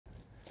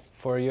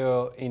For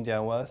you, India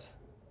and Wales.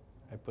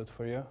 I put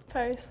for you.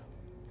 Paris.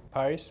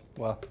 Paris?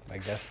 Well, I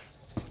guess.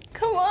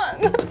 Come on!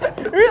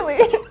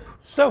 Really?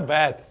 So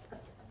bad.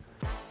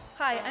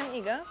 Hi, I'm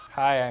Iga.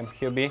 Hi, I'm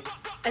Hubi.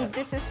 And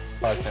this is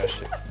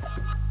Partnership.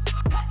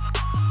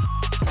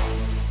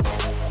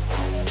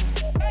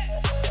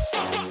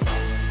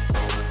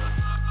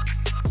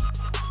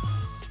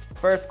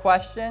 First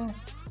question,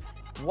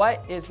 what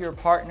is your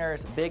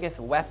partner's biggest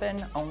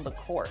weapon on the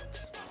court?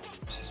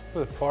 Just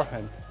put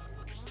forehand.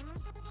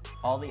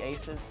 All the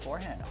aces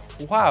forehand.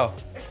 Wow.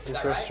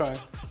 Is your right?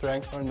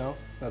 strength or no?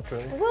 Not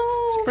really.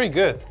 well. It's pretty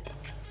good.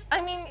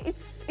 I mean,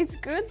 it's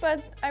good,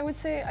 but I would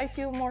say I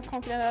feel more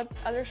confident at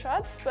other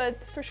shots.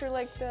 But for sure,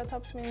 like the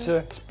top spin. It's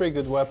a pretty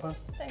good weapon,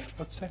 Thanks.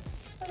 I'd say.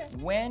 Okay.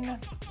 When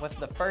was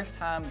the first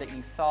time that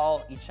you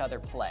saw each other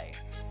play?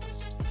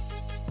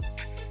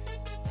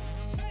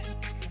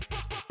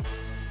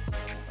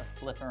 Let's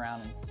flip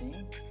around and see.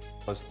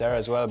 I was there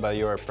as well, but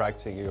you were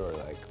practicing. You were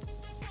like,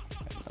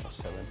 I don't know,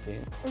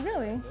 17.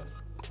 Really?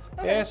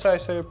 Okay. Yeah, so I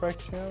saw you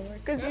practicing. I was like,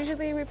 Because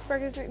usually we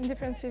practice in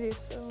different cities,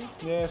 so.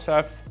 yeah, so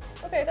I've,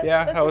 Okay, that's,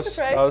 yeah, that's I a was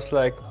surprise.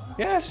 like,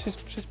 yeah, she's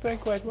playing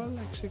quite well.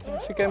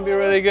 Like she can be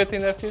really good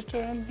in the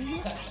future, and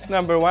she's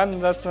number one.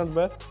 That's not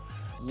bad.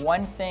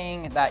 One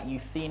thing that you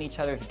see in each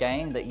other's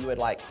game that you would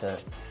like to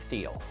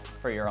steal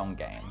for your own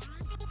game?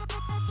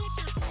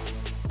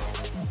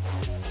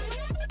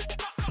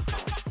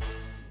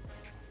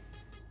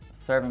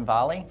 Serve and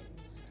volley?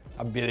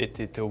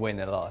 Ability to win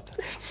a lot.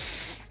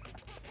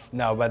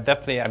 No, but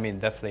definitely,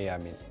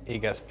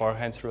 Iga's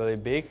forehand's really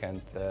big,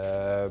 and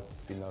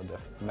you know, the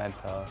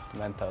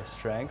mental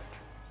strength.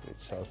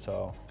 It's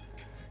also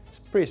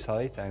pretty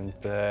solid, and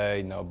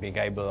you know, being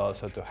able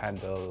also to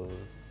handle,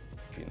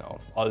 you know,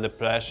 all the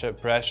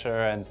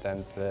pressure and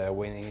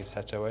winning in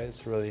such a way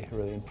is really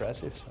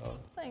impressive. So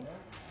Thanks.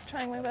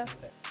 Trying my best.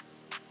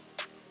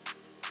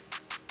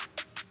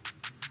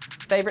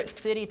 Favorite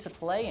city to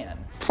play in?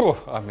 Phew,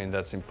 I mean,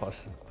 that's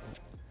impossible.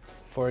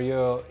 For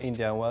you,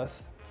 India and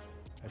Wales.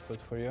 I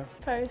put for you.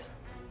 Paris.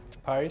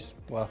 Paris?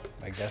 Well,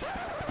 I guess.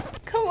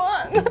 Come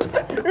on!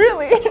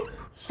 Really?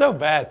 So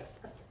bad.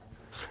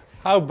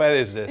 How bad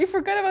is this? You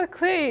forgot about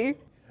clay.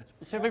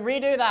 Should we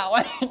redo that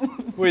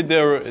one? We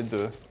do.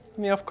 I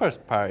mean, of course,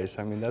 Paris.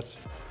 I mean, that's...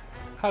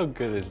 How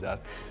good is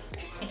that?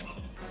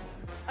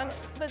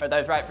 But Are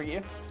those right for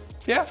you?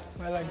 Yeah,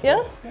 I like Yeah?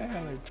 that. Yeah,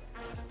 I like that.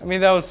 I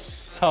mean, that was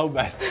so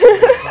bad.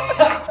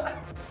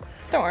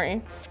 don't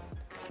worry.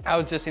 I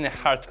was just in a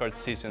hardcore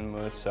season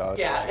mood, so...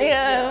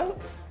 Yeah.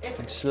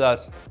 She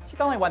lost. She's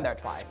only won there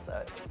twice,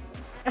 so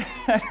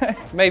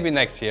it's... Maybe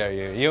next year,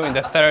 you in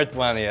the third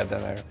one, yeah,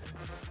 then I...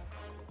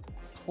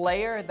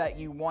 Player that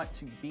you want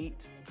to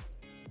beat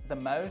the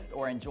most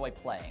or enjoy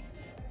playing?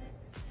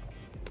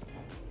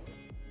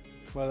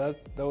 Well,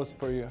 that was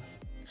for you.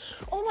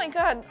 Oh my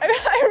god,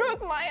 I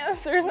wrote my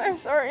answers, I'm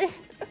sorry.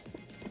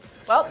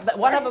 Well,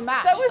 one of them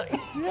matched. That was...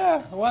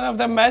 Yeah, one of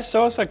them matched,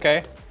 so it's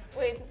okay.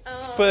 Wait,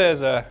 Let's put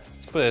it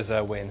as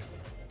a win.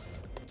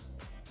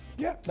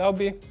 Yeah, that'll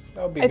be good.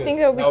 I think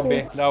that would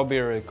be cool. That would be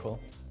really cool.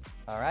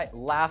 All right,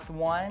 last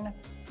one.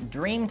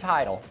 Dream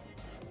title.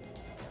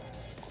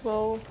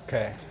 Well,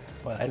 Okay.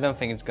 Well, I don't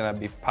think it's gonna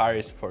be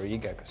Paris for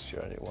Iga because she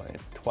already won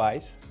it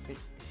twice.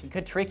 She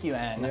could trick you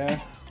in.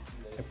 Yeah.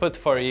 I put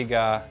for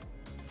Iga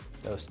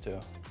those two.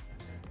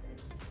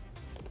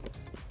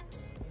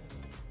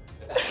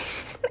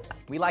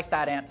 We like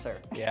that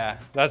answer. Yeah,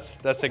 that's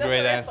a great what I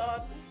answer.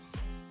 thought.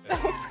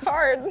 That was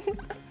hard.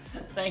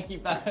 Thank you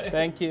both.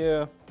 Thank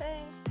you. Thanks.